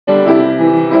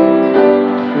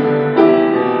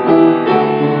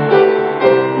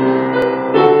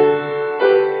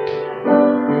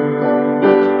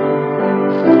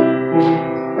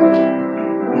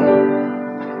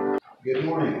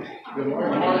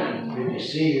Good to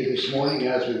see you this morning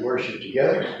as we worship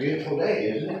together. It's a beautiful day,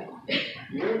 isn't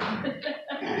it?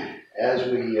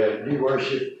 As we do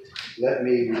worship, let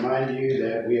me remind you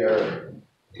that we are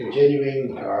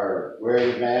continuing our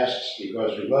wearing masks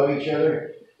because we love each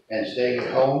other, and staying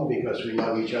at home because we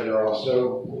love each other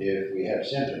also if we have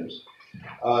symptoms.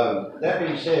 That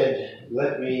being said,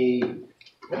 let me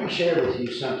share with you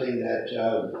something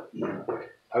that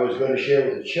I was going to share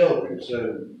with the children.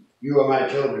 So you are my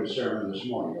children's sermon this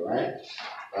morning, all right?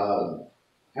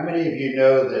 How many of you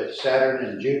know that Saturn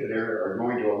and Jupiter are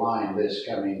going to align this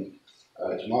coming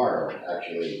tomorrow,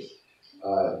 actually?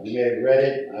 You may have read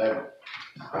it.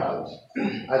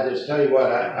 I just tell you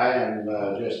what, I am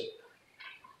just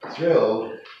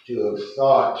thrilled to have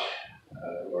thought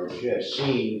or to have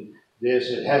seen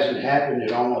this. It hasn't happened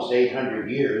in almost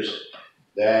 800 years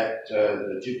that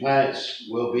the two planets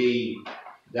will be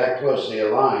that closely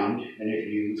aligned. And if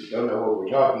you don't know what we're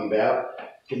talking about,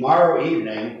 tomorrow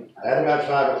evening at about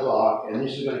 5 o'clock, and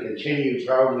this is going to continue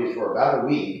probably for about a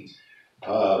week,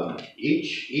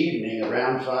 each evening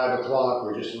around 5 o'clock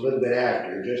or just a little bit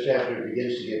after, just after it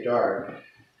begins to get dark,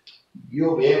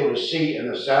 you'll be able to see in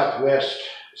the southwest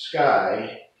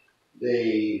sky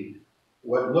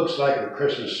what looks like a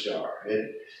Christmas star.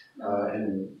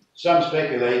 And some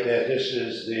speculate that this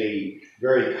is the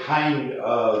very kind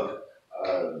of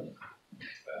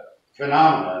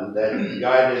phenomenon that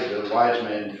guided the wise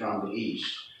men from the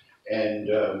east. And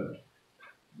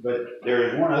but there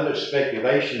is one other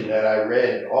speculation that I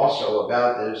read also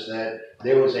about this, that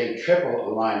there was a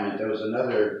triple alignment. There was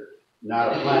another,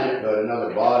 not a planet, but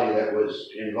another body that was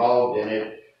involved in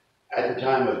it at the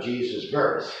time of Jesus'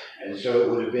 birth. And so it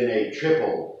would have been a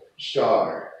triple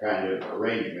star kind of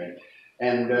arrangement.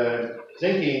 And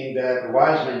thinking that the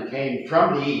wise men came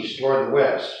from the east toward the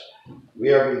west,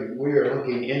 we are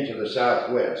looking into the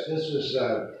southwest. This is,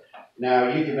 now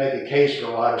you can make a case for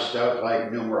a lot of stuff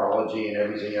like numerology and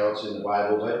everything else in the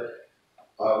Bible,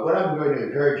 but what I'm going to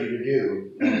encourage you to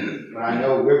do, and what I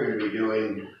know we're going to be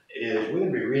doing, is we're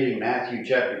going to be reading Matthew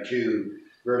chapter 2,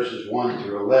 verses 1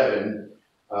 through 11,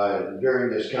 during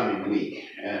this coming week.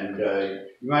 And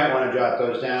you might want to jot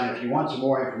those down. If you want some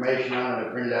more information on it, I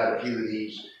printed out a few of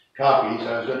these copies.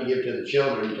 I was going to give to the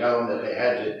children and tell them that they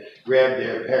had to grab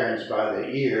their parents by the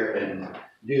ear and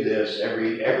do this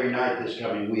every night this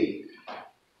coming week.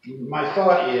 My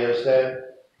thought is that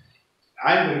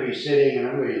I'm going to be sitting and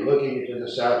I'm going to be looking into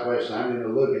the southwest, and I'm going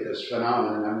to look at this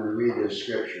phenomenon, and I'm going to read this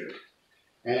scripture.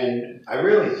 And I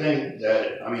really think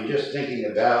that, just thinking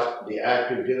about the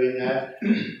act of doing that,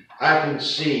 I can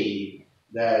see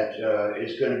that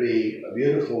it's going to be a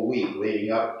beautiful week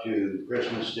leading up to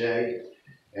Christmas Day.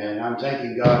 And I'm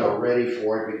thanking God already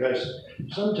for it, because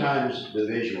sometimes the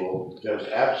visual just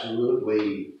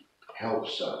absolutely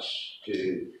helps us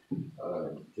to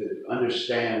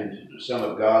understand some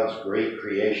of God's great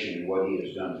creation and what He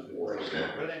has done for us.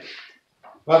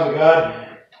 Father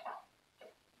God,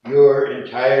 your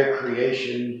entire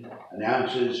creation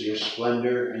announces your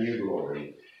splendor and your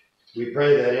glory. We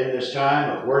pray that in this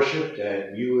time of worship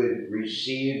that you would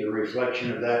receive the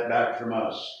reflection of that back from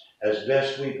us as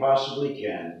best we possibly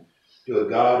can, to a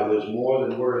God who is more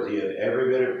than worthy of every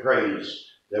bit of praise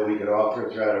that we could offer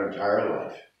throughout our entire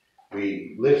life.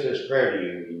 We lift this prayer to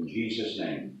you in Jesus'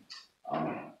 name.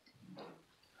 Amen.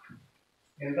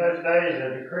 In those days,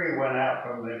 a decree went out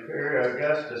from the imperial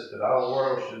Augustus that all the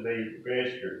world should be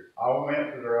registered. All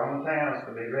went to their own towns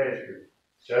to be registered.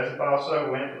 Joseph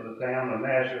also went to the town of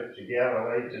Nazareth to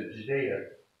Galilee, to Judea,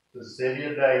 to the city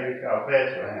of David called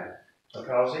Bethlehem,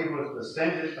 because he was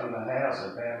descended from the house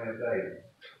and family of David.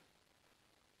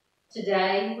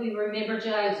 Today we remember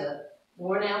Joseph,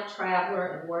 worn-out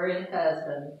traveler and worried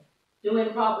husband,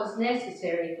 doing what was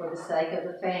necessary for the sake of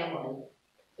the family.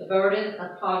 The burden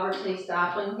of poverty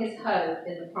stifling his hope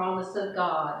in the promise of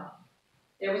God.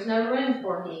 There was no room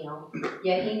for him,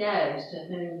 yet he knows to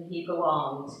whom he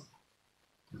belongs.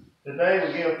 Today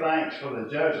we give thanks for the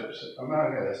Josephs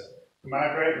among us,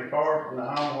 migrating far from the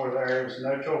home where there is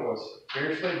no choice,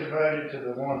 fiercely devoted to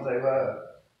the ones they love,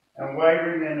 and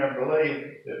wavering in their belief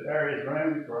that there is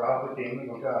room for all the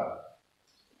kingdom of God.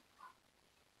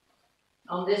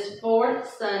 On this fourth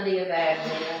Sunday of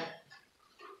Advent,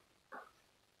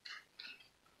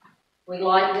 we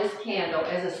light this candle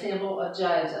as a symbol of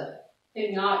Joseph,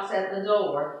 who knocks at the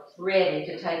door, ready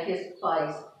to take his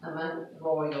place among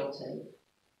royalty.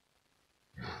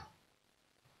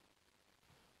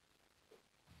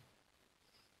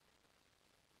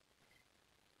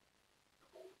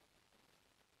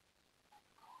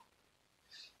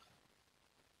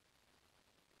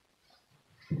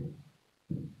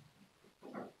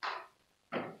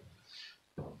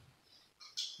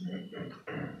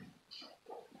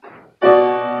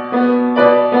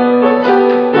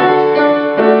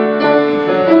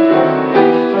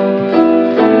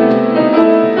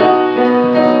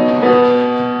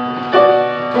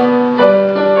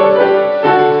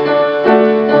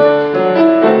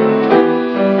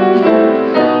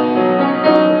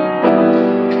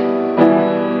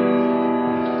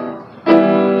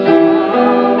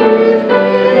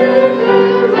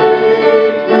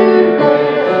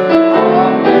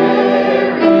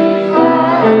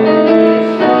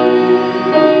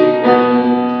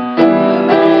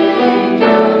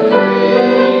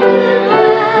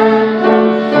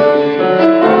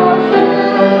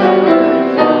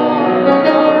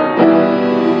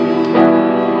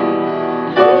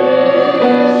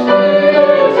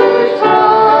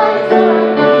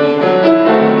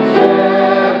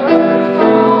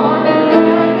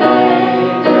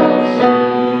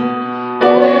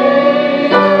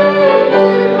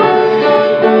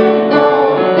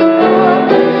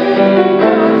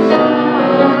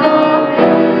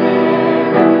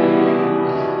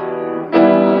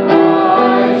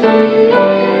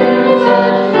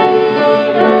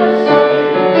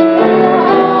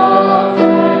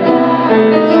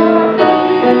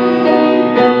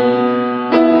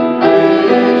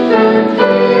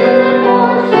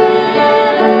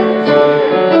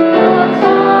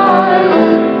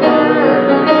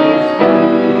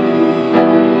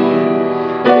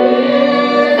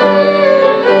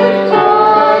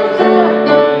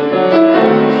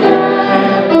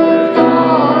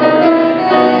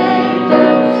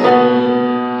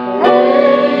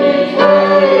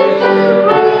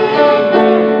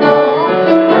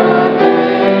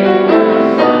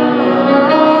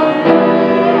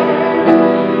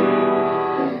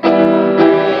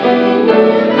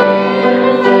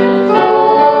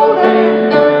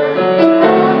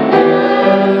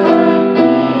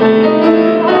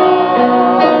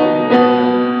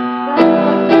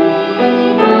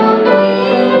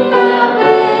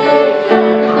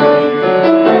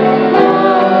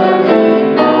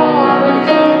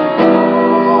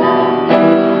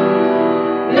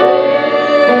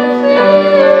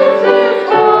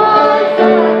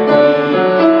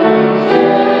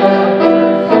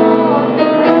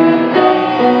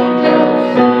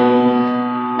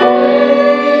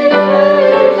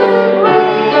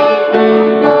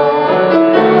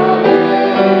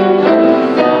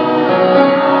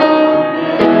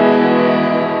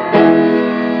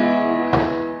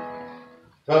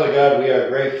 Father God, we are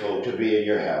grateful to be in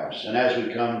your house. And as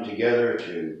we come together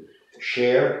to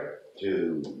share,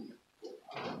 to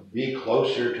be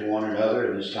closer to one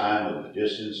another in this time of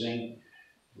distancing,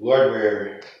 Lord,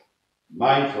 we're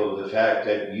mindful of the fact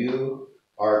that you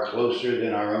are closer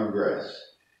than our own breath.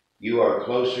 You are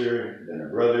closer than a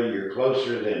brother. You're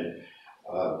closer than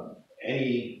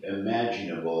any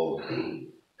imaginable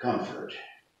comfort.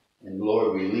 And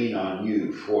Lord, we lean on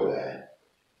you for that.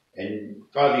 And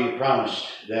Father, you promised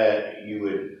that you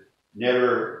would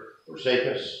never forsake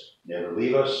us, never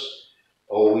leave us,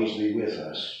 always be with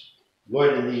us.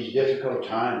 Lord, in these difficult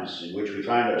times in which we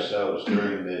find ourselves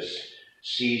during this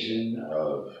season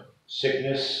of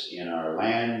sickness in our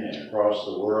land and across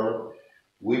the world,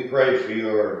 we pray for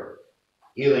your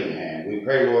healing hand. We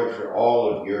pray, Lord, for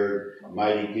all of your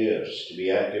mighty gifts to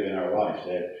be active in our life,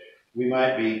 that we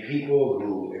might be people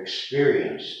who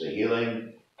experience the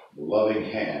healing, the loving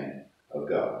hand of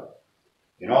God.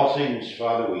 In all things,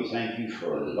 Father, we thank you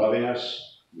for loving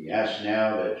us. We ask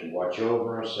now that you watch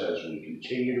over us as we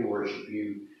continue to worship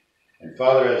you. And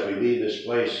Father, as we leave this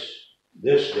place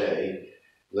this day,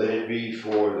 let it be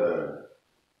for the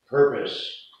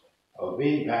purpose of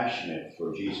being passionate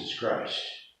for Jesus Christ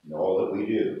in all that we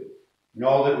do, in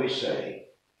all that we say,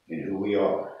 in who we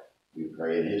are. We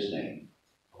pray in his name.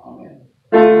 Amen.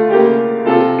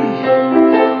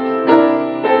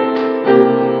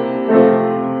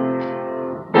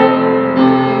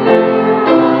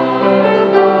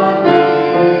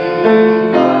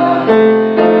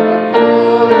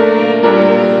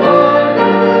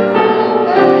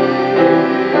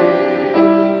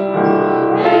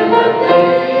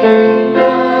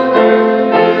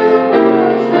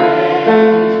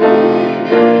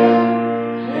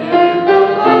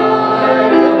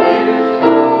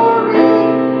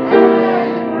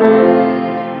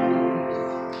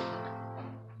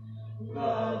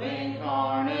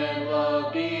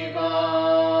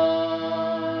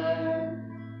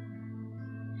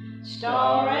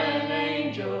 Star and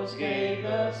angels gave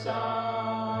the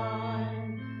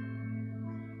sign.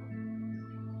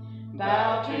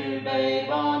 Bow to babe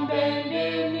on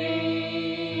bended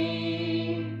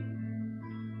knee,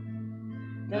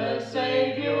 the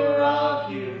Savior of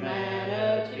humanity.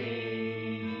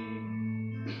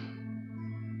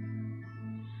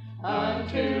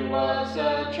 unto us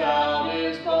a child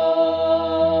is born.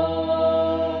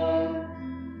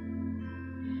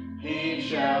 He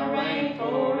shall reign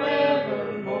forevermore.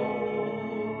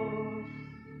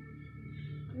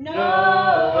 Noel,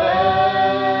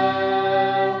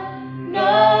 Noel,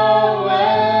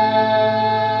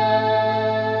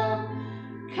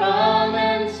 come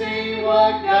and see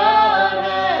what God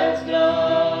has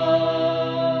done.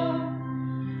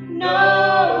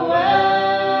 Noel,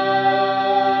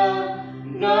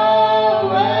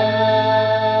 Noel,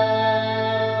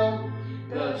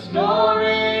 the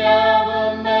story of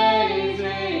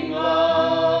amazing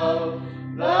love,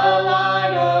 the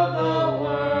light of the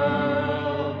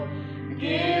world,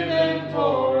 given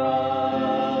for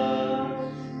us.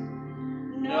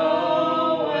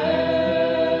 Noel,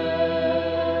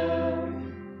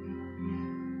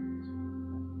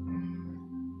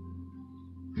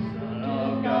 Son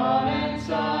of God and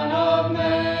Son of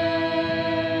Man,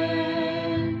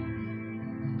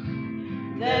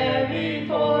 there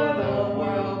before the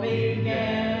world began,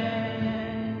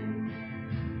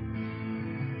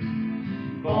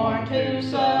 born to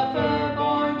suffer,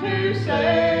 born to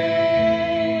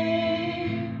save,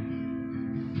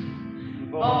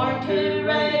 born to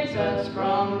raise us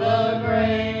from the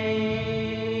grave.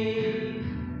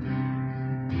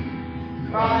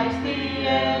 Christ the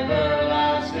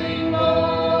everlasting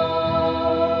Lord,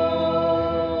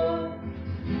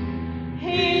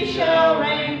 He shall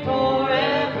reign forevermore.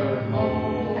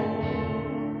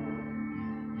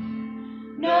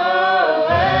 Noel,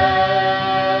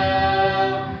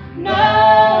 Noel,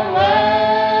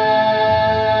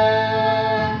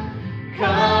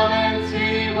 come and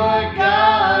see what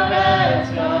God has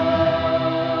done.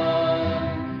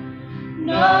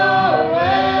 Noel,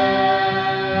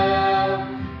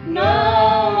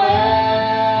 Noel,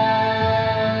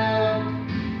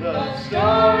 the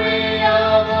story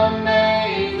of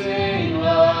amazing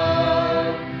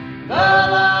love, the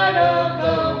light of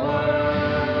the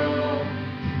world,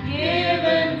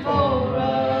 given for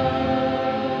us.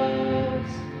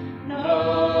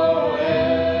 Noel.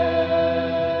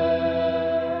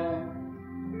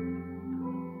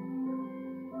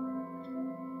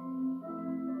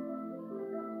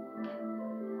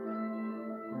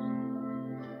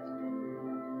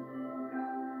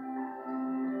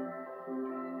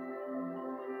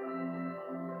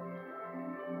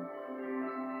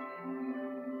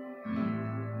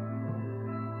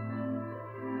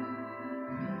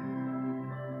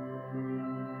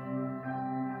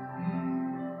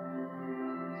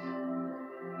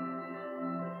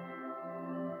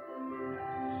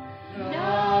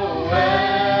 Noel,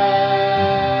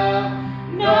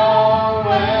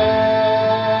 Noel,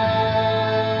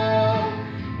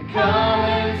 come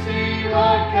and see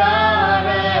what God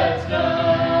has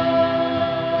done.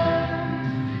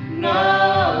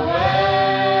 Noel,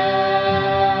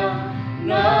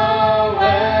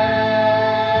 Noel,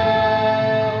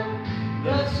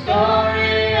 the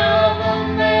story of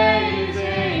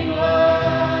amazing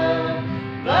love,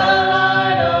 the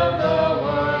light of the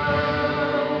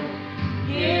world,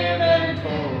 given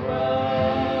for us.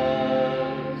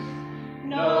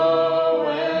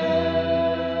 Noel,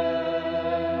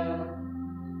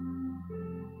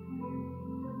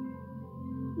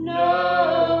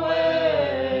 Noel.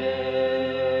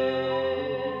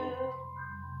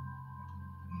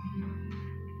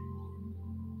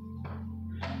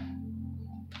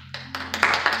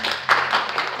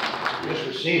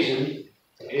 Christmas season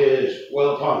is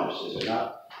well upon us, is it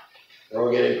not? We're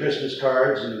all getting Christmas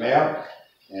cards in the mail,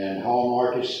 and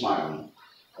Hallmark is smiling,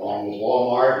 along with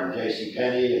Walmart and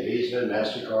JCPenney and Visa and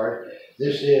MasterCard.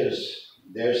 This is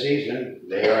their season.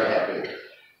 They are happy.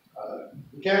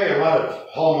 We carry a lot of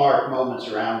Hallmark moments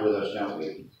around with us, don't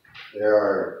we? There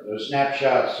are those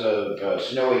snapshots of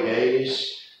snowy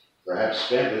days, perhaps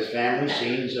spent with family,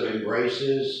 scenes of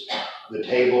embraces, the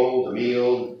table, the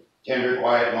meal, tender,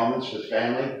 quiet moments with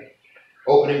family,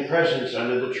 opening presents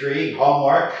under the tree.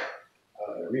 Hallmark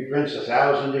reprints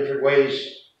 1,000 different ways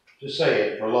to say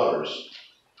it for lovers.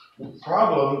 The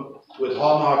problem with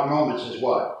Hallmark moments is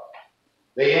what?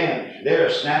 They end. They're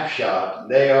a snapshot.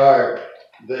 They are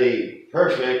the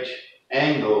perfect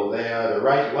angle. They are the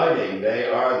right lighting. They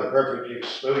are the perfect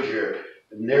exposure.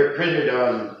 And they're printed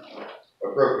on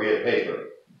appropriate paper.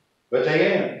 But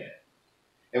they end.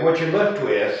 And what you're left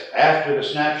with after the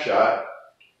snapshot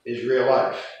is real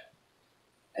life.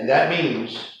 And that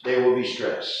means there will be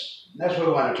stress. And that's what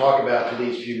we want to talk about for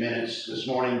these few minutes this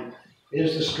morning,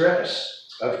 is the stress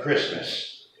of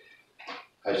Christmas.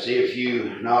 I see a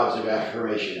few nods of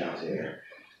affirmation out there.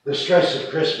 The stress of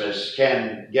Christmas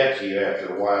can get to you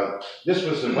after a while. This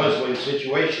was the puzzling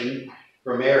situation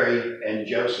for Mary and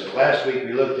Joseph. Last week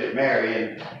we looked at Mary,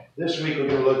 and this week we're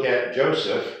going to look at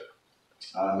Joseph.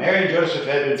 Mary and Joseph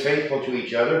had been faithful to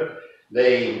each other.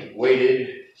 They waited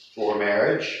for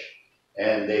marriage,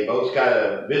 and they both got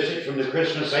a visit from the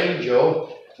Christmas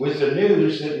angel with the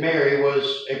news that Mary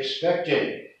was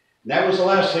expecting. And that was the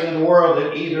last thing in the world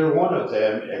that either one of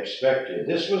them expected.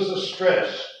 This was the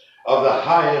stress of the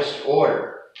highest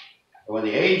order. And when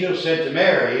the angel said to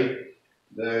Mary,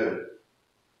 the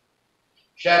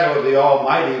shadow of the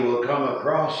Almighty will come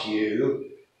across you,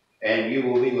 and you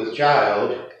will be with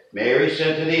child, Mary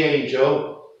said to the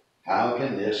angel, how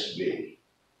can this be?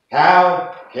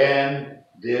 How can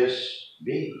this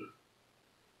be?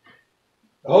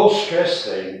 The whole stress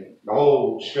thing, the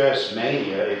whole stress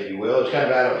mania, if you will, is kind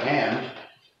of out of hand.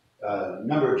 A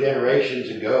number of generations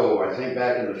ago, I think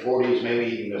back in the 40s, maybe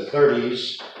even the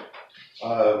 30s,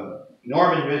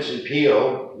 Norman Vincent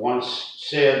Peale once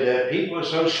said that people are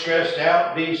so stressed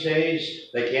out these days,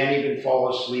 they can't even fall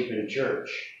asleep in church.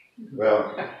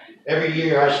 Well, every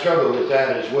year I struggle with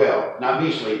that as well. Not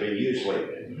me sleeping, you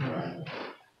sleeping.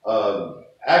 Right?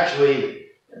 Actually,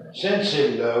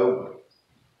 sensing, though,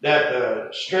 that the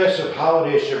stress of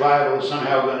holiday survival is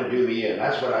somehow going to do me in.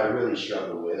 That's what I really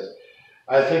struggle with.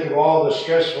 I think of all the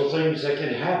stressful things that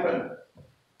can happen.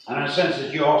 And I sense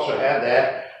that you also have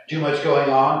that. Too much going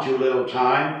on, too little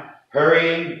time,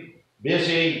 hurrying,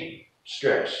 busy,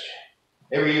 stressed.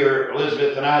 Every year,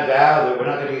 Elizabeth and I vow that we're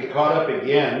not going to get caught up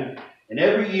again. And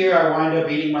every year I wind up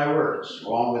eating my words,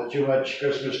 along with too much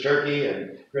Christmas turkey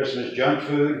and Christmas junk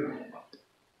food.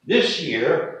 This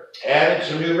year added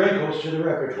some new wrinkles to the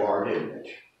repertoire, didn't it?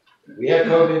 We had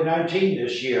COVID-19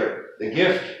 this year, the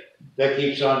gift that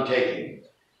keeps on taking.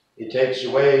 It takes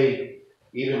away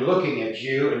even looking at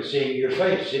you and seeing your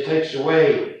face. It takes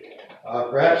away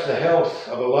perhaps the health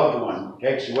of a loved one. It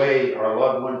takes away our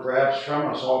loved one perhaps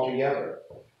from us altogether.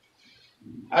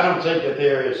 I don't think that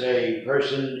there is a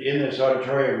person in this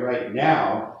auditorium right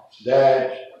now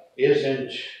that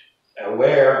isn't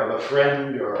aware of a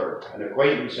friend or an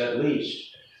acquaintance at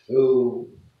least who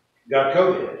got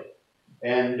COVID.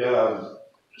 And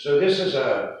so this is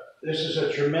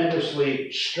a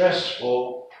tremendously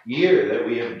stressful year that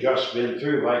we have just been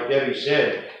through. Like Debbie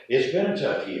said, it's been a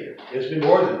tough year. It's been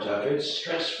more than tough. It's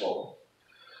stressful.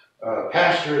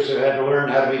 Pastors have had to learn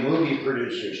how to be movie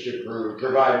producers to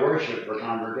provide worship for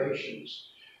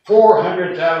congregations.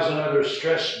 400,000 other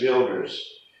stress builders.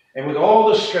 And with all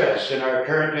the stress in our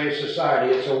current day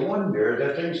society, it's a wonder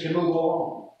that things can move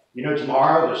along. You know,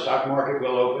 tomorrow the stock market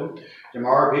will open.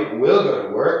 Tomorrow people will go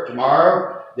to work.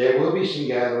 Tomorrow there will be some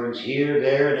gatherings here,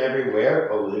 there, and everywhere,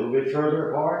 a little bit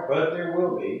further apart, but there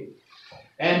will be.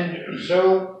 And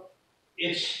so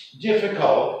it's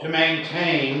difficult to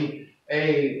maintain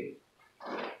a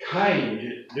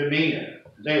kind demeanor.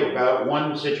 Think about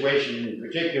one situation in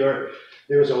particular.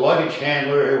 There was a luggage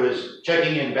handler who was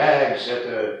checking in bags at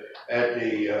the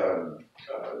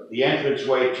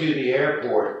entranceway to the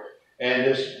airport. And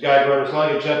this guy brought his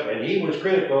luggage up, and he was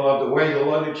critical of the way the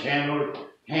luggage handler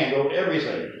handled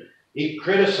everything. He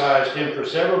criticized him for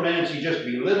several minutes. He just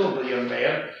belittled the young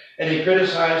man, and he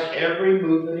criticized every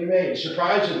move that he made.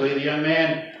 Surprisingly, the young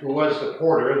man who was the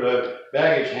porter, the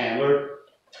baggage handler,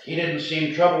 he didn't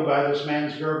seem troubled by this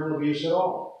man's verbal abuse at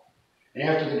all. And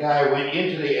after the guy went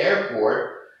into the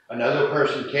airport, another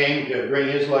person came to bring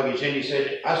his luggage in. He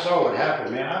said, I saw what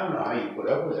happened, man. I don't know how you put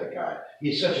up with that guy.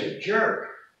 He's such a jerk.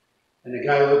 And the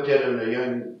guy looked at him, the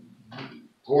young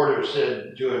porter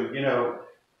said to him, you know,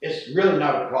 it's really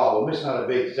not a problem. It's not a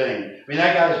big thing. I mean,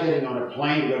 that guy's getting on a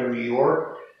plane to go to New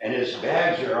York, and his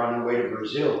bags are on their way to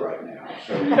Brazil right now.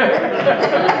 So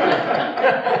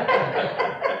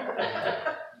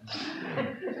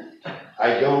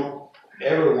I don't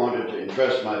ever want to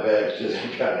entrust my bags to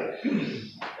that guy.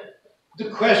 The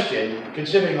question,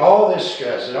 considering all this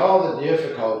stress and all the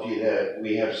difficulty that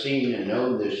we have seen and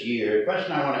known this year, the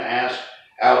question I want to ask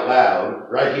out loud,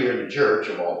 right here in the church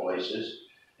of all places,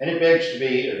 and it begs to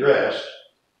be addressed,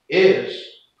 is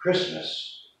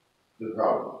Christmas the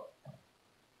problem?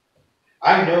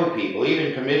 I know people,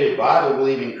 even committed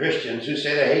Bible-believing Christians, who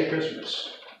say they hate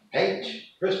Christmas. Hate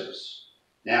Christmas.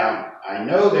 Now, I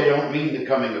know they don't mean the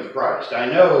coming of Christ. I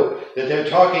know that they're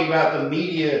talking about the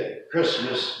media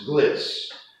Christmas glitz.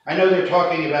 I know they're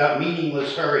talking about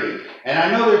meaningless hurry. And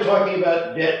I know they're talking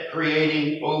about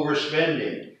debt-creating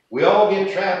overspending. We all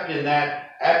get trapped in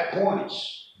that at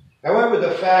points. However,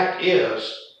 the fact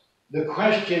is, the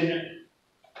question,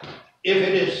 if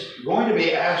it is going to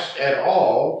be asked at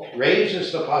all,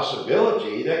 raises the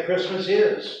possibility that Christmas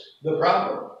is the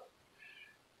problem.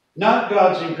 Not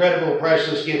God's incredible,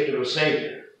 priceless gift of a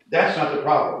Savior, That's not the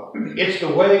problem. It's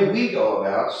the way we go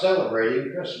about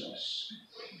celebrating Christmas.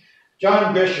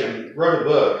 John Grisham wrote a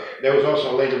book that was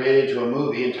also later made into a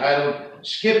movie entitled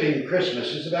Skipping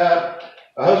Christmas. It's about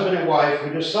a husband and wife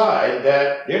who decide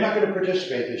that they're not going to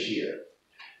participate this year.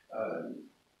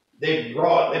 They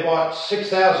bought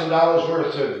 $6,000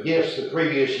 worth of gifts the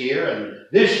previous year, and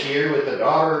this year, with the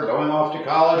daughter going off to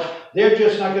college, they're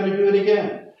just not going to do it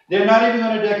again. They're not even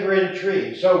going to decorate a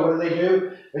tree. So what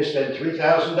do? They spend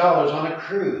 $3,000 on a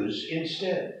cruise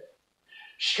instead.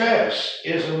 Stress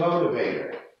is a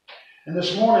motivator. And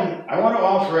this morning, I want to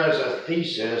offer as a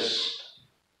thesis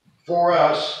for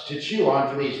us to chew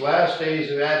on for these last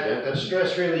days of Advent that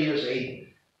stress really is a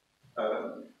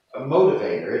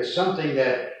motivator. It's something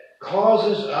that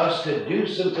causes us to do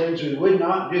some things we would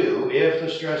not do if the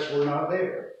stress were not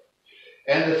there.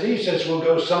 And the thesis will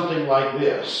go something like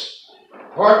this.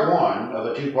 Part one of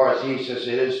a two-part thesis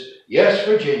is, yes,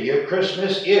 Virginia,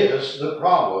 Christmas is the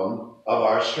problem of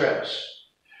our stress.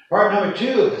 Part number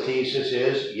two of the thesis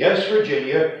is, yes,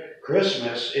 Virginia,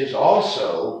 Christmas is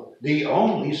also the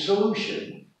only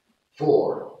solution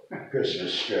for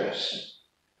Christmas stress.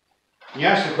 You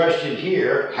ask the question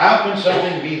here, how can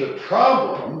something be the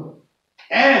problem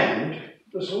and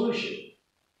the solution?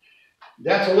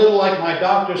 That's a little like my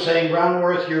doctor saying,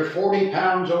 Brownworth, you're 40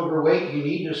 pounds overweight, you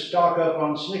need to stock up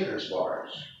on Snickers bars.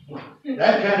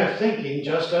 That kind of thinking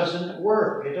just doesn't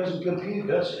work. It doesn't compute,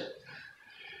 does it?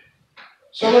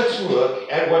 So let's look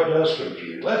at what does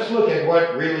compute. Let's look at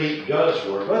what really does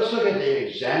work. Let's look at the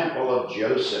example of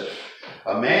Joseph,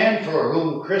 a man for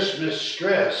whom Christmas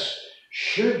stress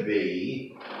should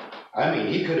be,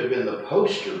 he could have been the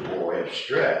poster boy of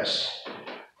stress.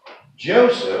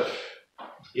 Joseph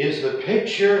is the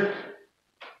picture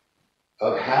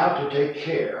of how to take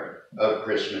care of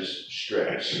Christmas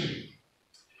stress.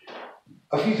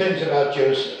 A few things about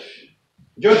Joseph.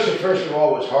 Joseph, first of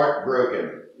all, was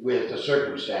heartbroken with the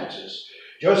circumstances.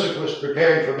 Joseph was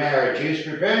preparing for marriage. He was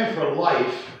preparing for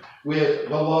life with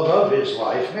the love of his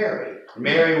life, Mary.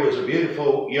 Mary was a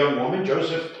beautiful young woman.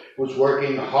 Joseph was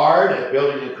working hard at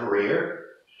building a career.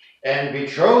 And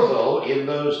betrothal in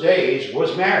those days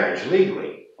was marriage,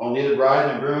 legally. Only the bride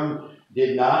and the groom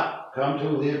did not come to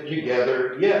live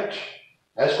together yet.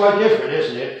 That's quite different,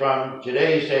 isn't it, from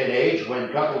today's day and age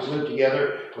when couples live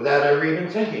together without ever even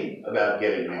thinking about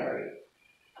getting married.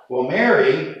 Well,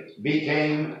 Mary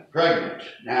became pregnant.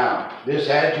 Now, this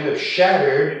had to have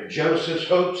shattered Joseph's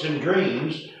hopes and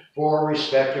dreams for a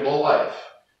respectable life.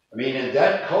 In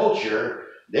that culture,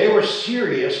 there were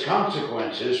serious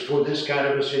consequences for this kind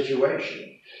of a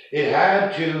situation. It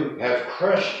had to have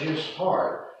crushed his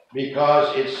heart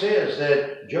because it says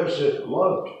that Joseph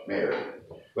loved Mary.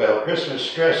 Well, Christmas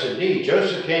stress indeed.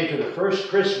 Joseph came to the first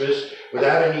Christmas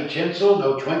without any tinsel,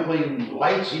 no twinkling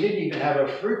lights. He didn't even have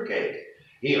a fruitcake.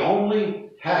 He only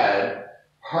had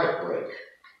heartbreak.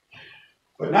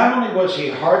 But not only was he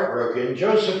heartbroken,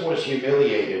 Joseph was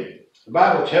humiliated. The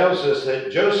Bible tells us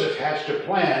that Joseph has to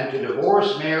plan to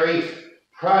divorce Mary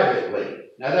privately.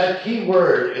 Now that key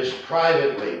word is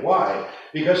privately. Why?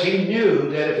 Because he knew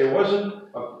that if it wasn't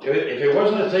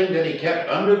a thing that he kept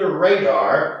under the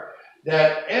radar,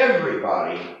 that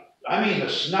everybody, the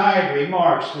snide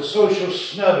remarks, the social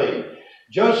snubbing,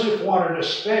 Joseph wanted to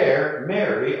spare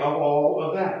Mary of all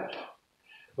of that.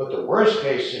 But the worst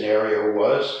case scenario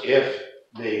was if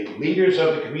the leaders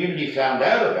of the community found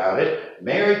out about it,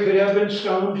 Mary could have been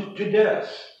stoned to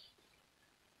death.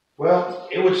 Well,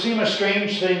 it would seem a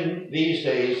strange thing these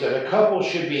days that a couple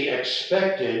should be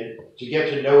expected to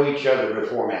get to know each other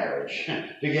before marriage,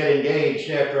 to get engaged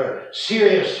after a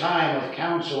serious time of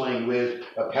counseling with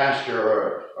a pastor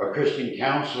or a Christian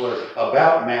counselor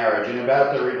about marriage and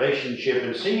about the relationship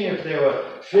and seeing if they were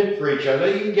fit for each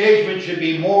other. The engagement should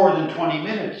be more than 20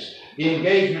 minutes. The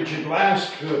engagement should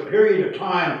last for a period of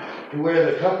time to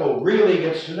where the couple really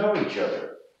gets to know each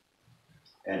other.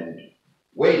 And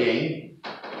waiting,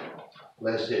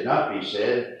 lest it not be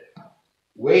said,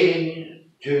 waiting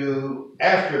to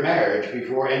after marriage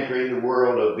before entering the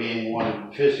world of being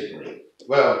one physically.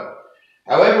 Well,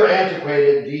 however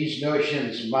antiquated these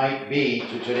notions might be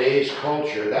to today's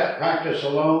culture, that practice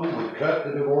alone would cut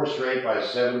the divorce rate by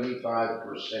 75%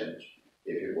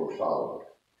 if it were followed.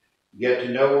 Get to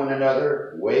know one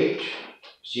another, wait,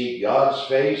 seek God's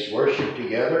face, worship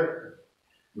together,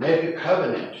 make a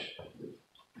covenant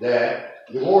that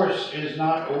divorce is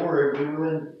not a word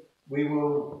we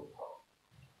will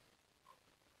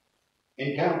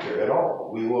encounter at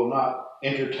all. We will not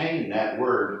entertain that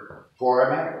word for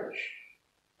our marriage.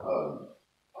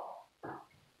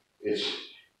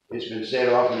 It's been said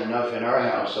often enough in our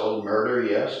household, murder,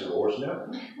 yes, divorce,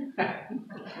 no.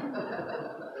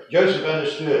 Joseph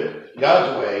understood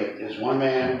God's way is one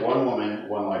man, one woman,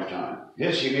 one lifetime.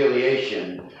 His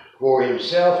humiliation for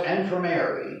himself and for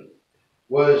Mary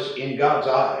was in God's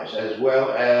eyes as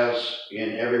well as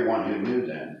in everyone who knew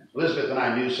them. Elizabeth and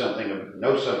I know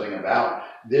something about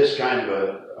this kind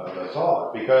of a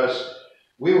thought because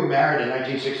we were married in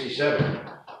 1967,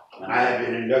 and I had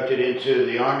been inducted into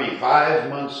the Army 5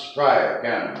 months prior,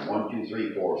 count them, 1, 2,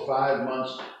 3, 4, 5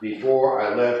 months before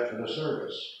I left for the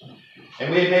service.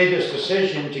 And we had made this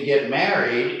decision to get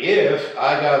married if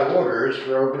I got orders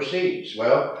for overseas.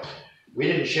 Well, we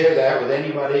didn't share that with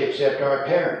anybody except our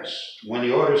parents. When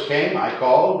the orders came, I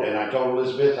called and I told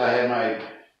Elizabeth I had my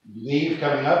leave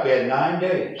coming up. We had 9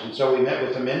 days. And so we met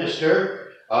with the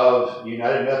minister of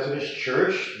United Methodist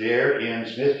Church there in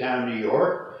Smithtown, New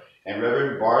York. And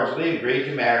Reverend Bardsley agreed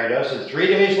to marry us. And 3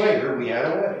 days later, we had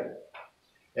a wedding.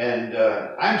 And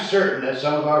I'm certain that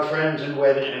some of our friends and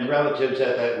relatives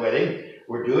at that wedding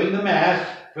were doing the math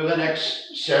for the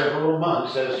next several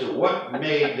months as to what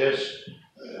made this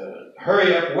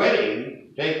hurry-up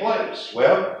wedding take place.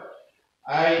 Well,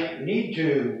 I need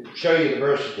to show you the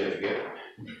birth certificate.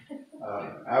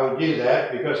 I would do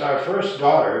that because our first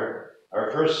daughter,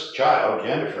 our first child,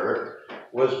 Jennifer,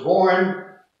 was born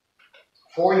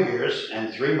 4 years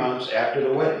and 3 months after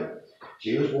the wedding.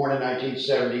 She was born in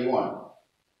 1971.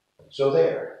 So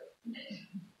there.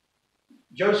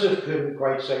 Joseph couldn't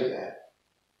quite say that.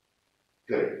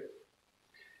 Could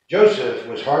he? Joseph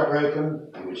was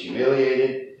heartbroken, he was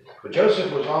humiliated, but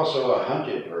Joseph was also a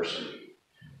hunted person.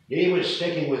 He was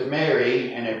sticking with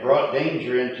Mary, and it brought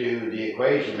danger into the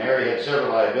equation. Mary had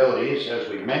several liabilities, as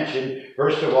we mentioned.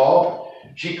 First of all,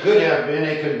 she could have been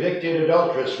a convicted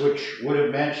adulteress, which would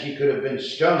have meant she could have been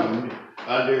stoned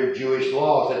under Jewish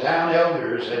law. If the town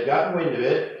elders had gotten wind of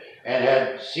it and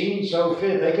had seen so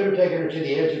fit, they could have taken her to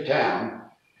the edge of town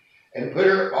and put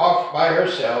her off by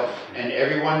herself, and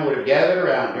everyone would have gathered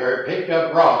around her, picked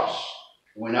up rocks.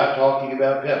 We're not talking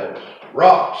about pebbles.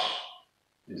 Rocks.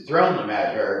 And thrown them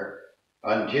at her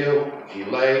until she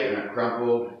lay in a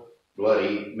crumpled,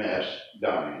 bloody mess,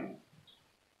 dying.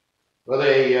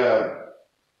 Well,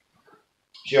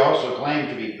 she also claimed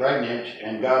to be pregnant,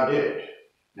 and God did it.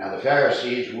 Now, the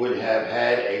Pharisees would have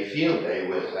had a field day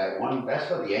with that one. That's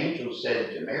what the angel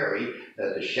said to Mary,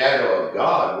 that the shadow of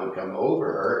God would come over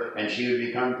her and she would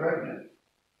become pregnant.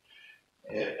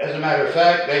 As a matter of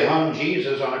fact, they hung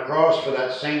Jesus on a cross for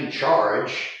that same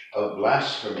charge of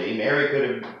blasphemy. Mary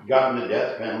could have gotten the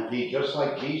death penalty just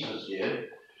like Jesus did,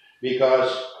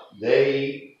 because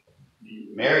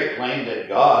Mary claimed that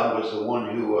God was the one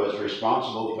who was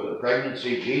responsible for the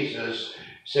pregnancy. Jesus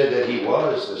said that he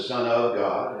was the Son of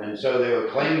God, and so they were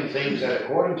claiming things that,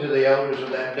 according to the elders of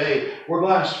that day, were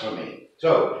blasphemy.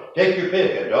 So, take your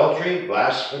pick: adultery,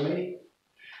 blasphemy.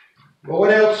 But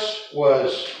what else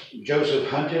was Joseph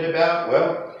hunted about?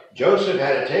 Well, Joseph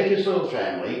had to take his little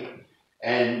family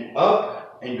and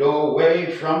up and go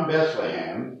away from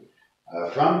Bethlehem,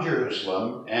 from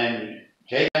Jerusalem, and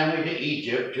take family to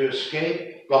Egypt to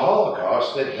escape the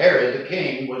Holocaust that Herod the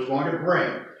king was going to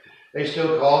bring. They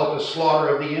still call it the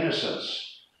slaughter of the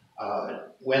innocents.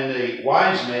 When the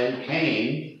wise men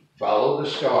came, followed the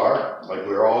star, like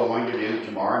we're all going to do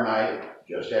tomorrow night,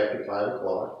 just after 5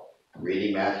 o'clock,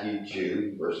 reading Matthew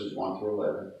 2, verses 1 through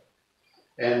 11.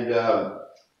 And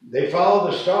they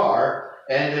followed the star,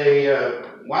 and they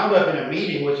wound up in a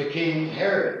meeting with the king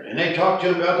Herod. And they talked to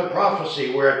him about the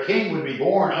prophecy where a king would be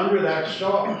born under that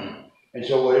star. And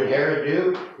so what did Herod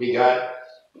do? He got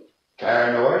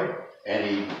paranoid, and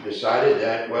he decided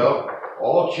that, well,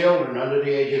 all children under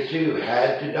the age of 2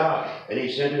 had to die. And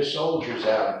he sent his soldiers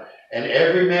out, and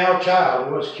every male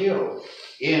child was killed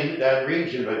in that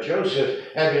region. But Joseph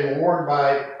had been warned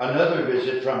by another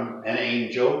visit from an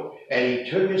angel, and he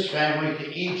took his family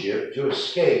to Egypt to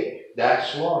escape that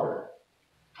slaughter.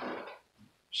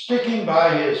 Sticking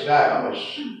by his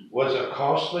vows was a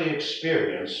costly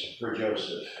experience for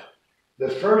Joseph. The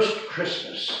first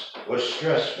Christmas was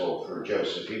stressful for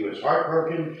Joseph. He was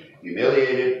heartbroken,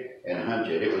 humiliated, and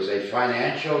hunted. It was a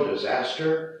financial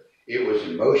disaster. It was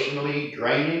emotionally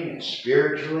draining and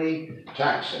spiritually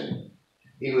taxing.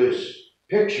 He was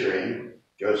picturing,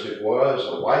 Joseph was,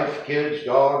 a wife, kids,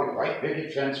 dog, and white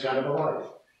picket fence kind of a life.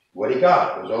 What he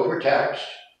got was overtaxed,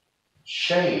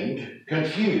 shamed,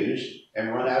 confused,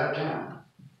 and run out of town.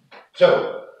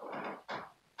 So,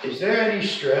 is there any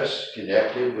stress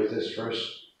connected with this first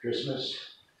Christmas?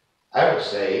 I would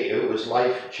say it was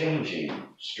life-changing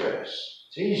stress.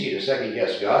 It's easy to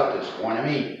second-guess God at this point. I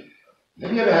mean,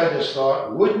 have you ever had this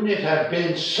thought? Wouldn't it have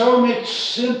been so much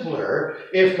simpler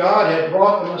if God had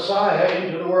brought the Messiah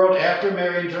into the world after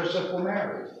Mary and Joseph were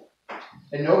married?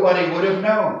 and nobody would have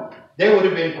known. They would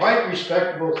have been quite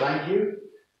respectable, thank you,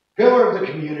 pillar of the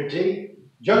community.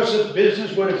 Joseph's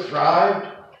business would have thrived.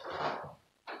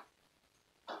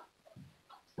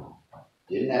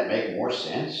 Didn't that make more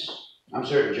sense? I'm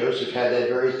certain Joseph had that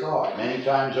very thought many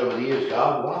times over the years.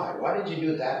 God, why? Why did you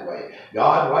do it that way?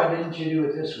 God, why didn't you do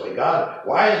it this way? God,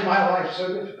 why is my life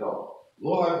so difficult?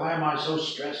 Lord, why am I so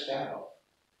stressed out?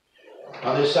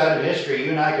 On this side of history,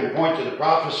 you and I can point to the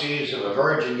prophecies of a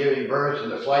virgin giving birth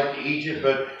and the flight to Egypt,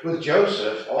 but with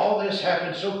Joseph, all this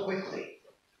happened so quickly.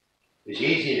 It's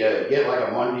easy to get like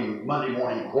a Monday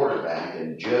morning quarterback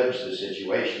and judge the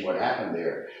situation, what happened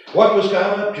there. What was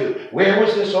God up to? Where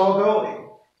was this all going?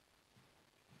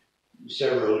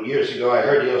 Several years ago, I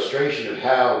heard the illustration of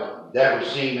how that would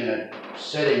seem in a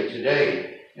setting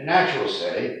today, an actual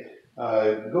setting.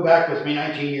 Go back with me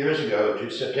 19 years ago to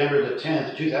September the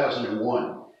 10th,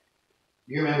 2001.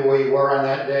 You remember where you were on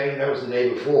that day? That was the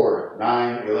day before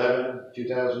 9/11,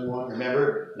 2001.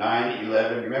 Remember?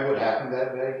 9/11. Remember what happened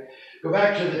that day? Go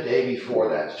back to the day before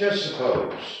that. Just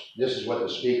suppose, this is what the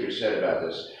speaker said about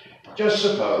this. Just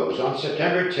suppose on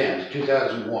September 10th,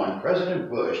 2001, President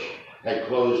Bush had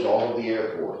closed all of the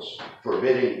airports,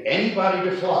 forbidding anybody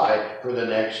to fly for the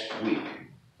next week.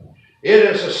 It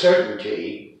is a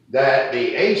certainty that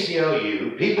the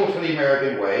ACLU, People for the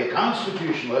American Way,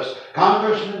 constitutionalists,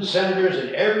 congressmen, senators,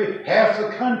 and half the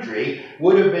country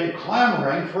would have been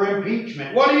clamoring for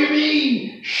impeachment. What do you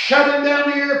mean? Shutting down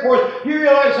the airports. You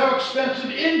realize how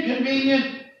expensive,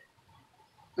 inconvenient.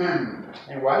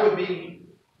 And why would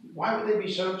they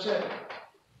be so upset?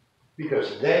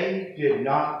 Because they did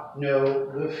not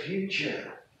know the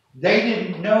future. They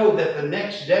didn't know that the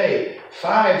next day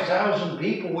 5,000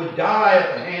 people would die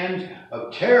at the hands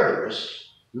of terrorists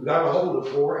who got a hold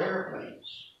of 4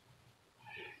 airplanes.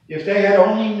 If they had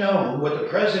only known what the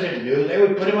president knew, they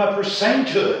would put him up for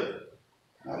sainthood,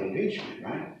 not impeachment,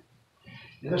 right?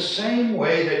 In the same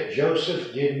way that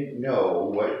Joseph didn't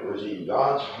know what was in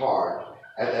God's heart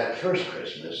at that first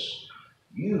Christmas,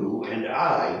 you and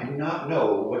I do not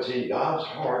know what's in God's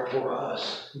heart for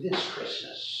us this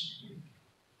Christmas.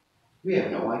 We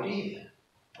have no idea.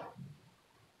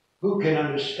 Who can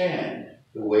understand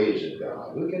the ways of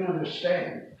God? Who can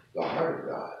understand the heart of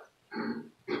God?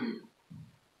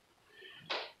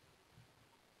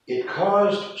 It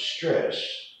caused stress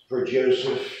for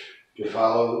Joseph to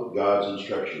follow God's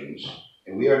instructions,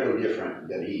 and we are no different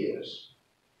than he is.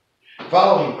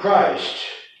 Following Christ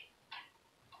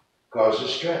causes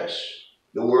stress.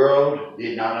 The world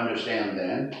did not understand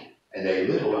then, and they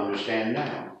little understand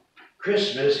now.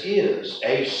 Christmas is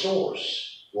a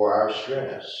source for our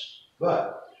stress.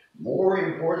 But more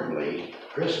importantly,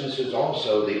 Christmas is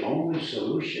also the only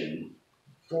solution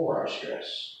for our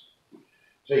stress.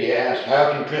 So you ask,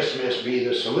 how can Christmas be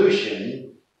the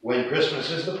solution when Christmas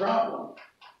is the problem?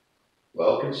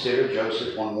 Well, consider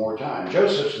Joseph one more time.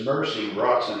 Joseph's mercy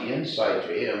brought some insight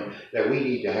to him that we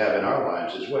need to have in our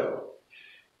lives as well.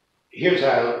 Here's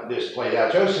how this played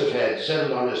out. Joseph had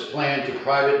settled on his plan to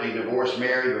privately divorce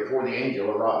Mary before the angel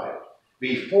arrived.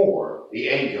 Before the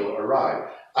angel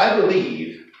arrived. I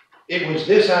believe it was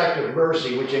this act of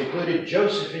mercy which included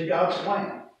Joseph in God's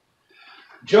plan.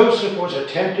 Joseph was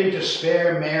attempting to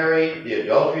spare Mary the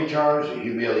adultery charge, the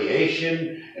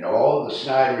humiliation, and all of the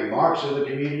snide remarks of the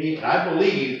community. And I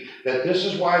believe that this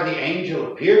is why the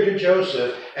angel appeared to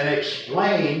Joseph and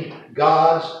explained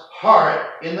God's heart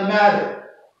in the matter.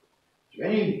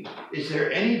 Is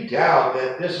there any doubt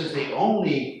that this is the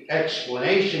only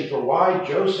explanation for why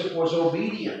Joseph was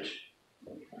obedient?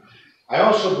 I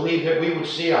also believe that we would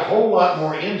see a whole lot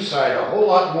more insight, a whole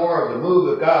lot more of the move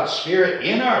of God's Spirit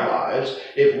in our lives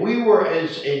if we were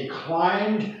as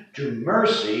inclined to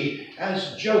mercy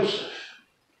as Joseph.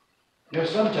 You know,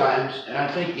 sometimes, and I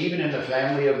think even in the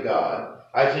family of God,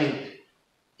 I think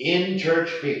in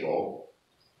church people,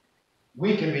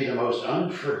 we can be the most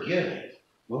unforgiving.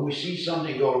 When we see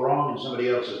something go wrong in somebody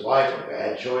else's life, a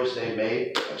bad choice they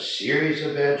made, a series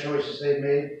of bad choices they've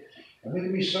made, and we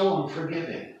can be so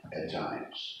unforgiving at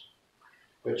times.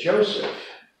 But Joseph,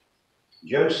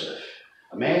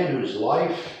 a man whose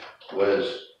life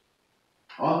was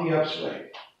on the upswing,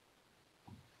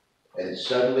 and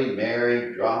suddenly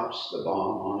Mary drops the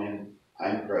bomb on him,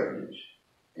 I'm pregnant,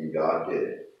 and God did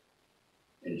it.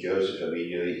 And Joseph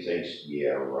immediately thinks, yeah,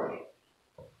 right.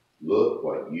 Look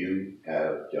what you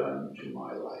have done to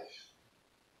my life.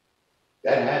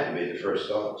 That had to be the first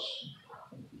thoughts.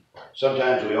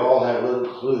 Sometimes we all have a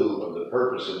little clue of the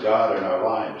purpose of God in our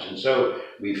lives, and so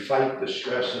we fight the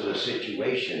stress of the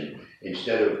situation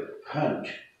instead of hunt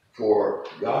for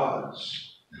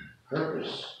God's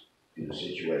purpose in the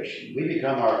situation. We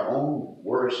become our own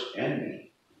worst enemy.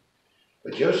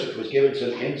 But Joseph was given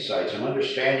some insight, some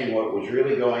understanding what was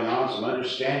really going on, some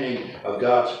understanding of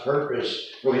God's purpose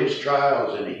for his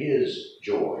trials and his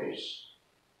joys,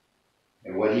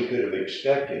 and what he could have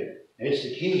expected. And it's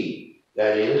the key,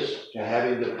 that is, to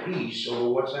having the peace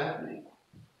over what's happening.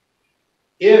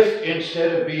 If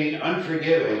instead of being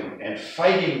unforgiving and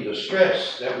fighting the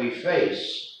stress that we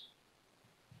face,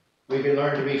 we can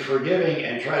learn to be forgiving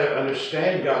and try to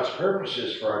understand God's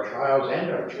purposes for our trials and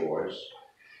our joys,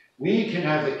 we can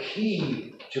have the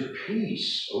key to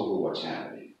peace over what's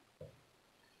happening.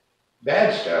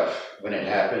 Bad stuff, when it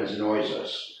happens, annoys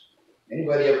us.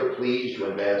 Anybody ever pleased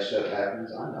when bad stuff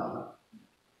happens? I'm not.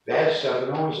 Bad stuff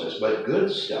annoys us, but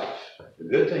good stuff, the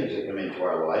good things that come into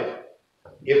our life,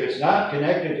 if it's not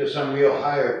connected to some real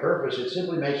higher purpose, it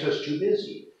simply makes us too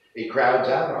busy. It crowds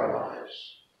out our lives.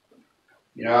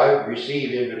 You know, I've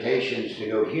received invitations to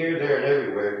go here, there, and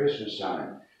everywhere at Christmas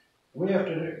time. We have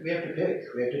to pick.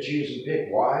 We have to choose and pick.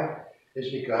 Why?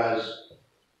 It's because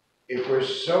if we're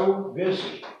so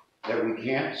busy that we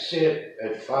can't sit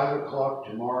at 5 o'clock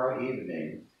tomorrow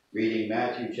evening reading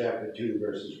Matthew chapter 2,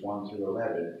 verses 1 through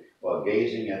 11, while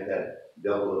gazing at that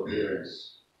double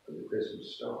appearance of the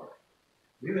Christmas star,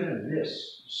 we're going to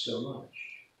miss so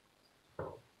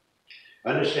much.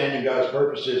 Understanding God's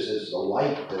purposes is the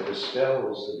light that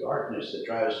dispels the darkness that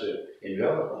tries to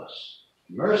envelop us.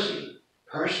 Mercy.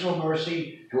 Personal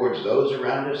mercy towards those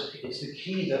around us, it's the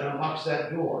key that unlocks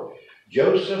that door.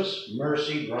 Joseph's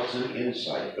mercy brought some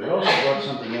insight, but it also brought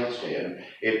something else to him.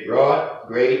 It brought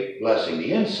great blessing.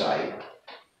 The insight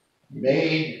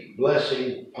made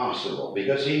blessing possible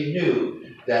because he knew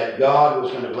that God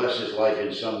was going to bless his life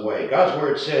in some way. God's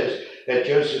word says that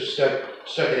Joseph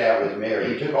stuck it out with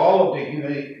Mary. He took all of the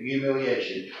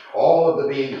humiliation, all of the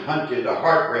being hunted, the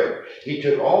heartbreak. He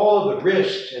took all of the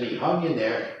risks and he hung in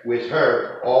there with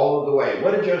her all of the way.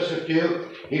 What did Joseph do?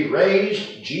 He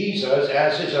raised Jesus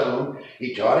as his own.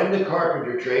 He taught him the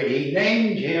carpenter trade. He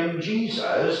named him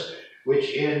Jesus, which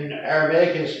in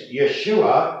Aramaic is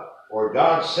Yeshua, or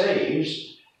God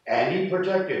saves, and he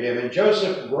protected him. And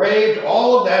Joseph braved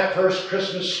all of that first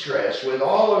Christmas stress with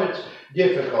all of its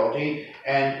difficulty,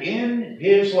 and in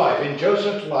his life, in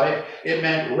Joseph's life, it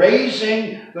meant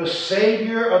raising the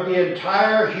Savior of the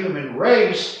entire human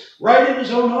race right in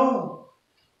his own home.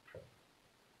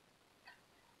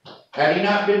 Had he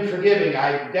not been forgiving,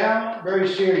 I doubt very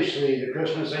seriously the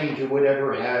Christmas angel would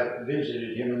ever have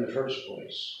visited him in the first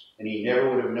place, and he never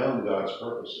would have known God's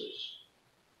purposes.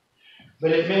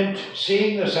 But it meant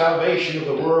seeing the salvation of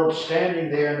the world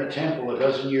standing there in the temple a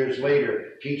dozen years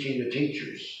later, teaching the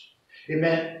teachers. It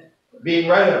meant being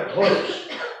right up close,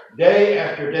 day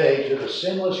after day, to the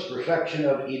sinless perfection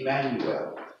of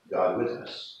Emmanuel, God with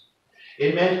us.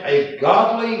 It meant a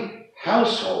godly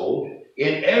household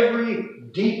in every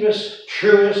deepest,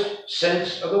 truest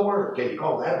sense of the word. Can you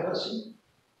call that a blessing?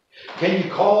 Can you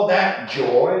call that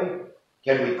joy?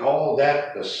 Can we call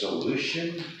that the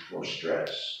solution for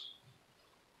stress?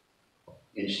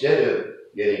 Instead of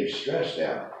getting stressed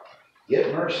out,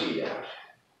 get mercy out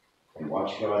and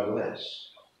watch God bless.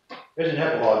 There's an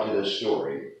epilogue to this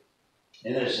story.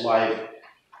 In this life,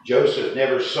 Joseph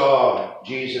never saw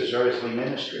Jesus' earthly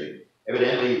ministry.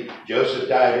 Evidently, Joseph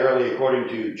died early according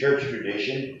to church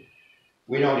tradition.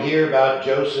 We don't hear about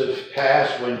Joseph's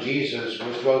past when Jesus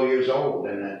was 12 years old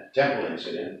in that temple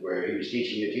incident where he was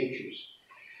teaching the teachers.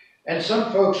 And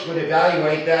some folks would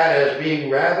evaluate that as being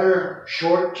rather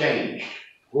shortchanged.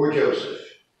 Poor Joseph.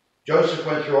 Joseph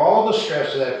went through all the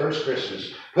stress of that first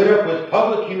Christmas, put up with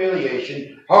public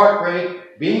humiliation,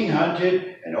 heartbreak, being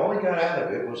hunted, and all he got out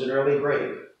of it was an early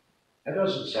grave. That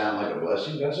doesn't sound like a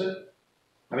blessing, does it?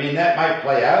 I mean, that might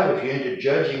play out if you're into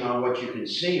judging on what you can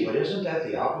see, but isn't that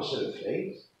the opposite of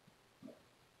faith?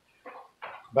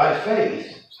 By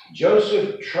faith,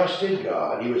 Joseph trusted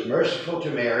God, he was merciful to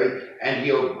Mary, and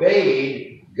he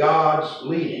obeyed God's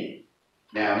leading.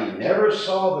 Now, he never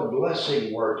saw the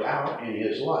blessing worked out in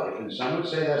his life, and some would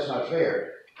say that's not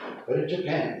fair, but it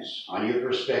depends on your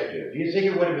perspective. Do you think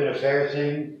it would have been a fair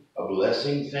thing, a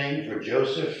blessing thing for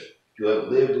Joseph to have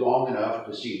lived long enough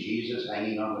to see Jesus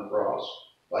hanging on the cross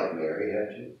like Mary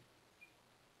had to?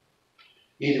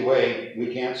 Either way,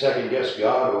 we can't second guess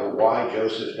God over why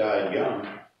Joseph died young,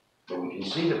 but we can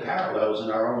see the parallels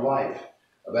in our own life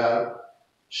about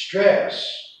stress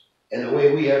and the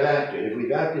way we have acted. If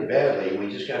we've acted badly and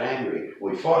we just got angry,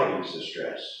 we fought against the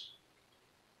stress.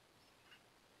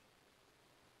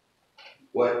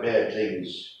 What bad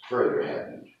things further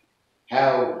happened?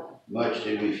 How much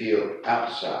did we feel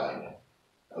outside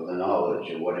of the knowledge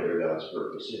of whatever God's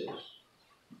purpose is?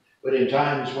 But in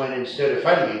times when instead of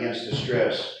fighting against the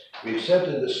stress, we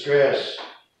accepted the stress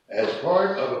as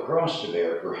part of a cross to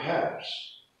bear, perhaps,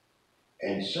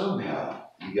 and somehow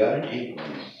you got an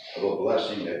inkling of a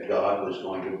blessing that God was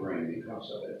going to bring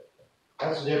because of it.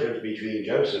 That's the difference between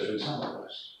Joseph and some of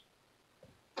us.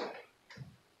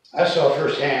 I saw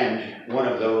firsthand one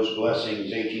of those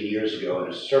blessings 18 years ago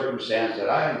in a circumstance that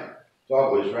I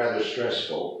thought was rather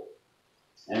stressful,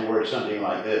 and worked something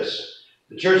like this.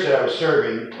 The church that I was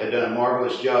serving had done a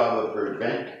marvelous job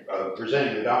of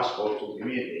presenting the gospel to the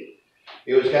community.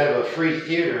 It was kind of a free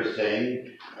theater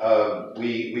thing.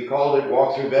 We called it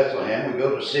Walk Through Bethlehem. We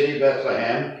built a city of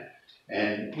Bethlehem,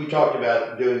 and we talked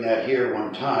about doing that here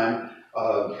one time.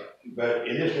 But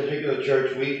in this particular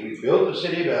church, we built the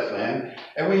city of Bethlehem,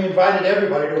 and we invited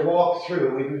everybody to walk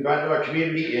through. We invited our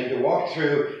community in to walk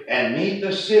through and meet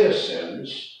the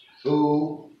citizens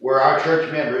who were our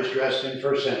church members dressed in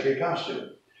first century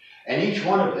costume. And each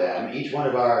one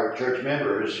of our church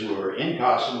members who were in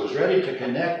costume was ready to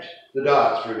connect the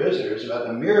dots for visitors about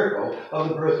the miracle of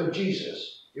the birth of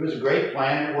Jesus. It was a great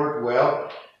plan. It worked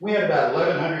well. We had about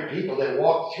 1,100 people that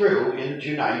walked through in the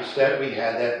 2 nights that we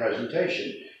had that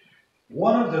presentation.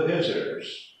 One of the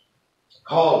visitors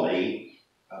called me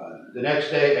the next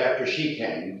day after she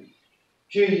came.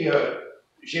 She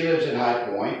lives in High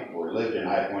Point, or lived in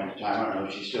High Point at the time. I don't know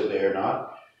if she's still there or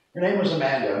not. Her name was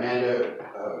Amanda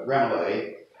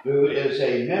Gremley, who is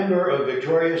a member of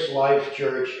Victorious Life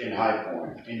Church in High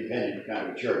Point, independent kind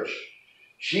of a church.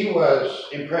 She was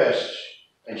impressed,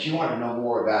 and she wanted to know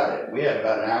more about it. We had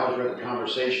about an hour's worth of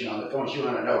conversation on the phone. She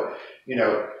wanted to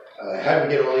know, how did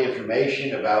we get all the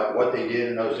information about what they did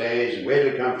in those days, and where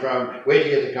did it come from? Where did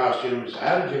you get the costumes?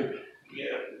 How did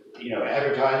you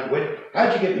advertise? How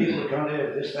did you get people to come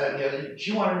there? This, that, and the other.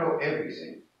 She wanted to know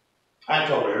everything. I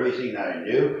told her everything that I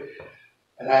knew,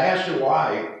 and I asked her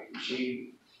why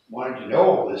she wanted to know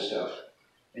all this stuff.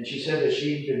 And she said that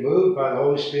she'd been moved by the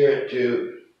Holy Spirit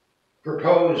to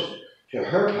propose to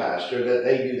her pastor that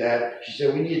they do that. She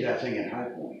said, we need that thing in High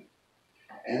Point.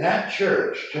 And that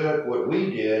church took what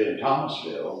we did in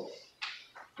Thomasville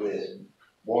with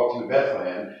Walk Through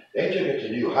Bethlehem. They took it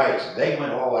to new heights. They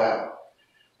went all out.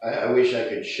 I wish I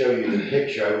could show you the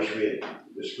picture. I wish we had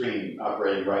the screen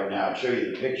operating right now. I'd show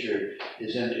you the picture.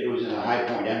 It was in the High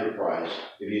Point Enterprise.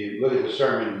 If you look at the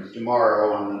sermon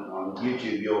tomorrow on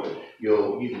YouTube,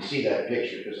 you can see that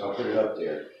picture because I'll put it up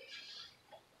there.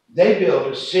 They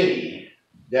built a city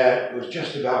that was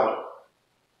just about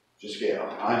to scale.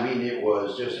 I mean, it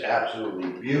was just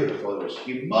absolutely beautiful. It was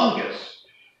humongous.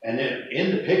 And then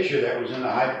in the picture that was in the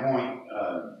High Point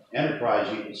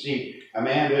Enterprise, you can see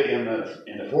Amanda in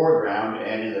the foreground,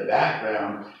 and in the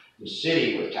background, the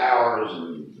city with towers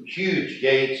and huge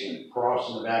gates and cross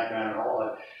in the background and all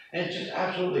that. And it's just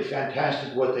absolutely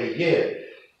fantastic what they did.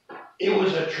 It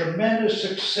was a tremendous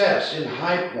success in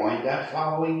High Point that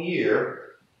following year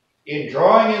in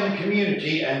drawing in the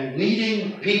community and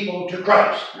leading people to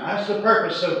Christ. Now, that's the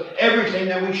purpose of everything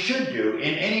that we should do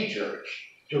in any church,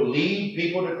 to lead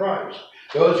people to Christ.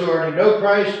 Those who already know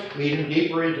Christ, lead them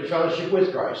deeper into fellowship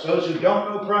with Christ. Those who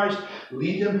don't know Christ,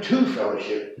 lead them to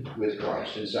fellowship with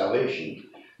Christ and salvation.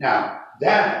 Now,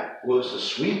 that was the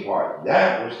sweet part.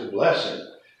 That was the blessing.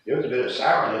 There was a bit of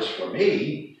sourness for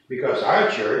me because our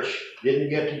church didn't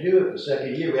get to do it the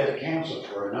second year. We had to cancel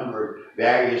for a number of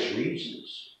various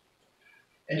reasons.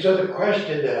 And so the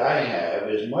question that I have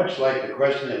is much like the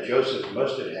question that Joseph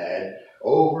must have had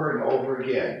over and over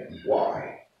again.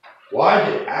 Why? Why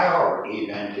did our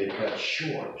event get cut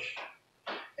short?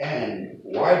 And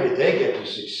why did they get to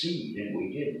succeed and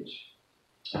we didn't?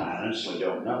 I honestly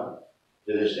don't know.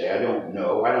 To this day, I don't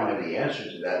know. I don't have the answer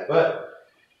to that. But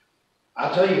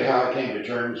I'll tell you how I came to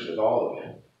terms with all of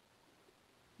it.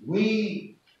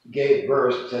 We gave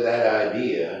birth to that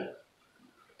idea,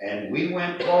 and we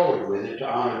went forward with it to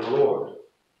honor the Lord.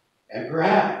 And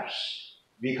perhaps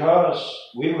because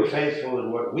we were faithful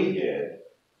in what we did,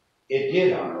 it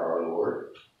did honor our Lord.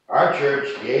 Our church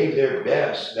gave their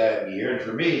best that year, and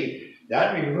for me,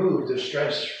 that removed the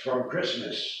stress from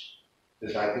Christmas, the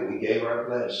fact that we gave our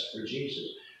best for Jesus.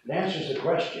 It answers the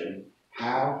question,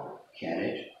 how can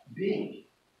it be?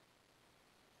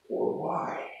 Or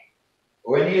why?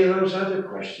 Or any of those other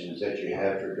questions that you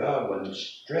have for God when the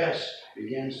stress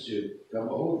begins to come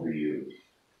over you.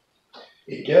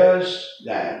 It does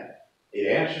that. It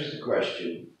answers the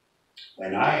question.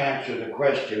 And I answer the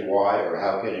question, why or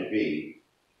how can it be,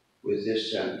 with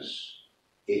this sentence.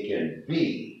 It can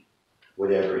be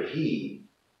whatever He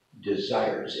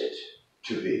desires it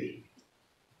to be.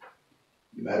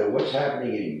 No matter what's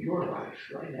happening in your life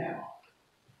right now,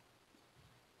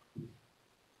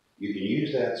 you can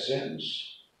use that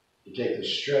sentence to take the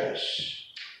stress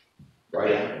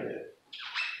right out of it.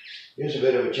 Here's a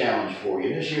bit of a challenge for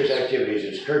you. This year's activities,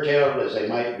 as curtailed as they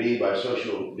might be by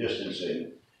social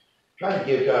distancing, try to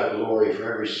give God glory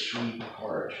for every sweet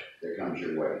heart that comes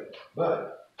your way.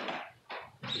 But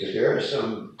if there are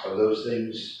some of those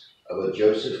things of a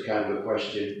Joseph kind of a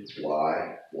question,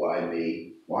 why? Why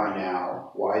me? Why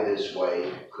now? Why this way?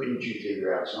 Couldn't you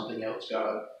figure out something else,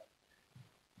 God?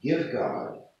 Give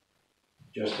God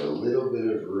just a little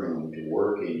bit of room to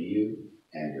work in you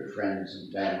and your friends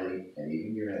and family and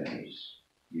even your enemies.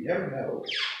 You never know.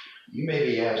 You may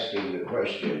be asking the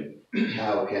question,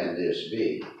 how can this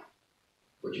be?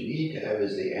 What you need to have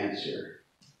is the answer.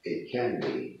 It can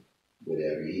be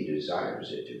whatever he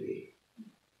desires it to be.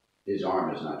 His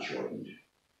arm is not shortened.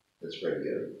 Let's pray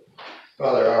together.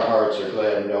 Father, our hearts are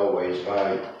gladdened always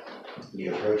by the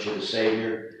approach of the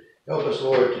Savior. Help us,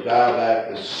 Lord, to dial back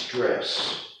the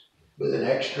stress with an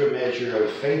extra measure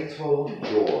of faithful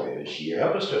joy this year.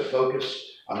 Help us to focus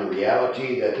on the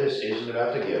reality that this isn't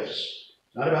about the gifts.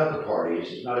 It's not about the parties.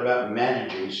 It's not about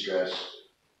managing stress.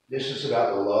 This is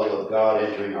about the love of God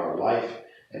entering our life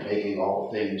and making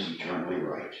all things eternally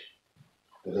right.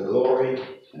 For the glory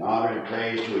and honor and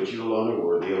praise to which you alone are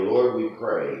worthy, O Lord, we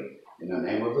pray in the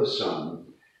name of the Son,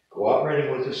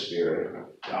 cooperating with the Spirit,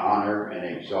 to honor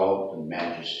and exalt the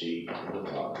majesty of the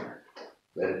Father.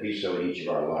 Let it be so in each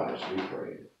of our lives, we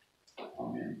pray.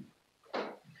 Amen.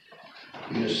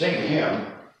 We're going to sing a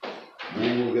hymn, and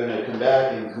then we're going to come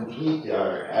back and complete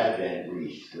our Advent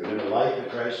wreath. We're going to light the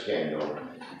Christ candle.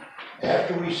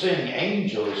 After we sing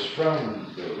Angels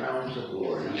from the Realms of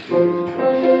Glory.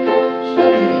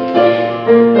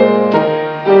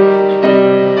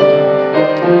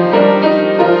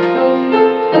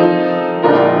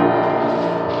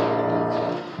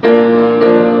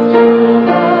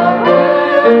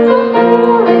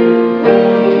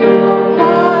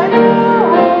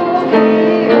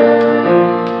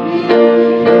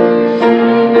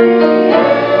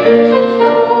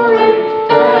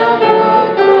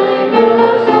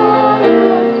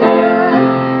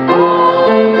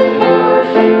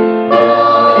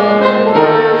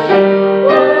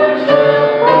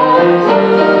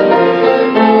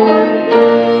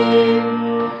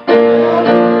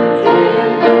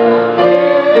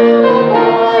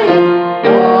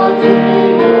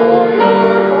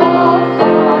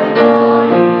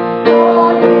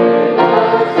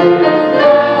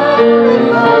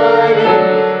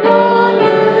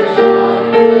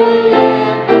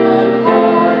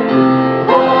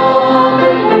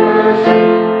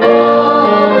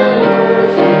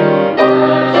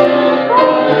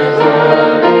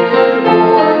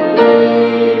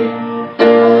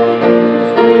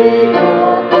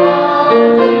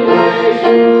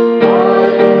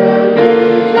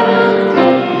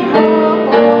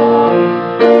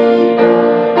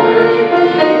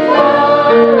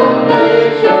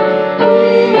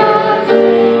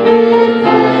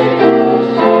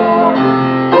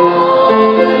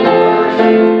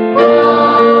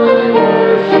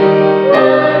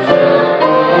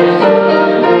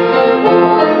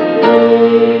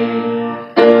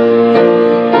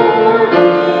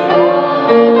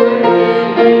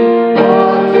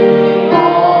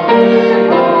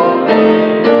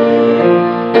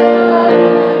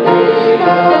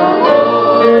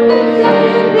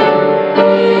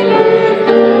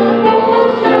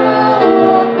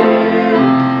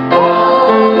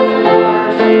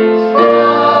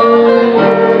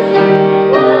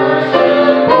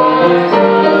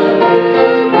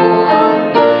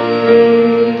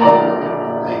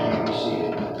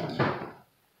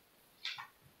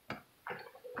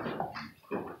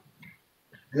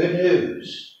 Good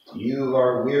news, you who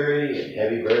are weary and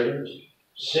heavy burdened,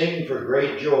 sing for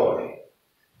great joy.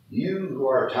 You who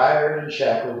are tired and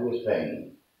shackled with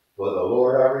pain, for the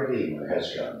Lord our Redeemer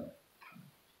has come.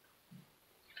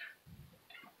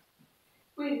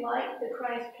 We light the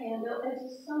Christ candle as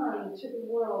a sign to the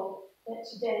world that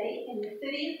today in the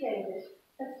city of David,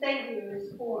 a Savior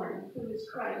is born, who is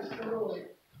Christ the Lord.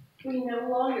 We no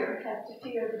longer have to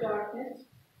fear the darkness,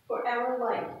 for our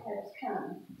light has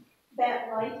come. That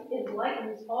light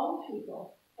enlightens all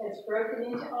people, has broken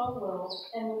into our world,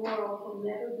 and the world will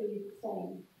never be the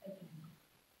same again.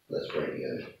 Let's pray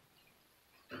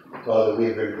together. Father,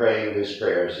 we've been praying this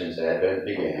prayer since Advent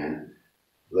began.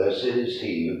 Blessed is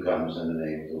he who comes in the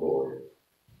name of the Lord.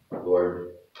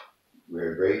 Lord,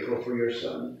 we're grateful for your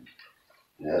Son.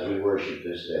 And as we worship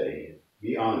this day,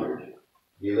 be honored,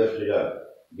 be lifted up,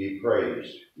 be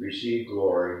praised, receive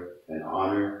glory and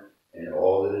honor and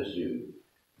all that is due.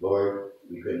 Lord,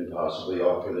 we couldn't possibly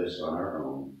offer this on our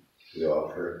own. We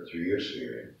offer it through your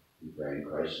Spirit. We pray in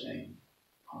Christ's name.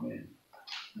 Amen.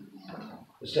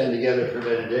 Let's stand together for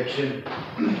benediction.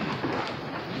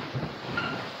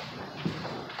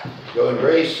 Go in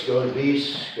grace, go in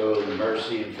peace, go in the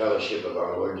mercy and fellowship of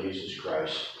our Lord Jesus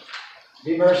Christ.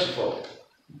 Be merciful.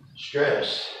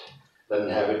 Stress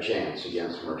doesn't have a chance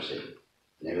against mercy. In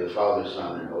the name of the Father,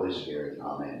 Son, and Holy Spirit.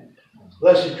 Amen.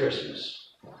 Blessed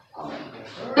Christmas. Amen.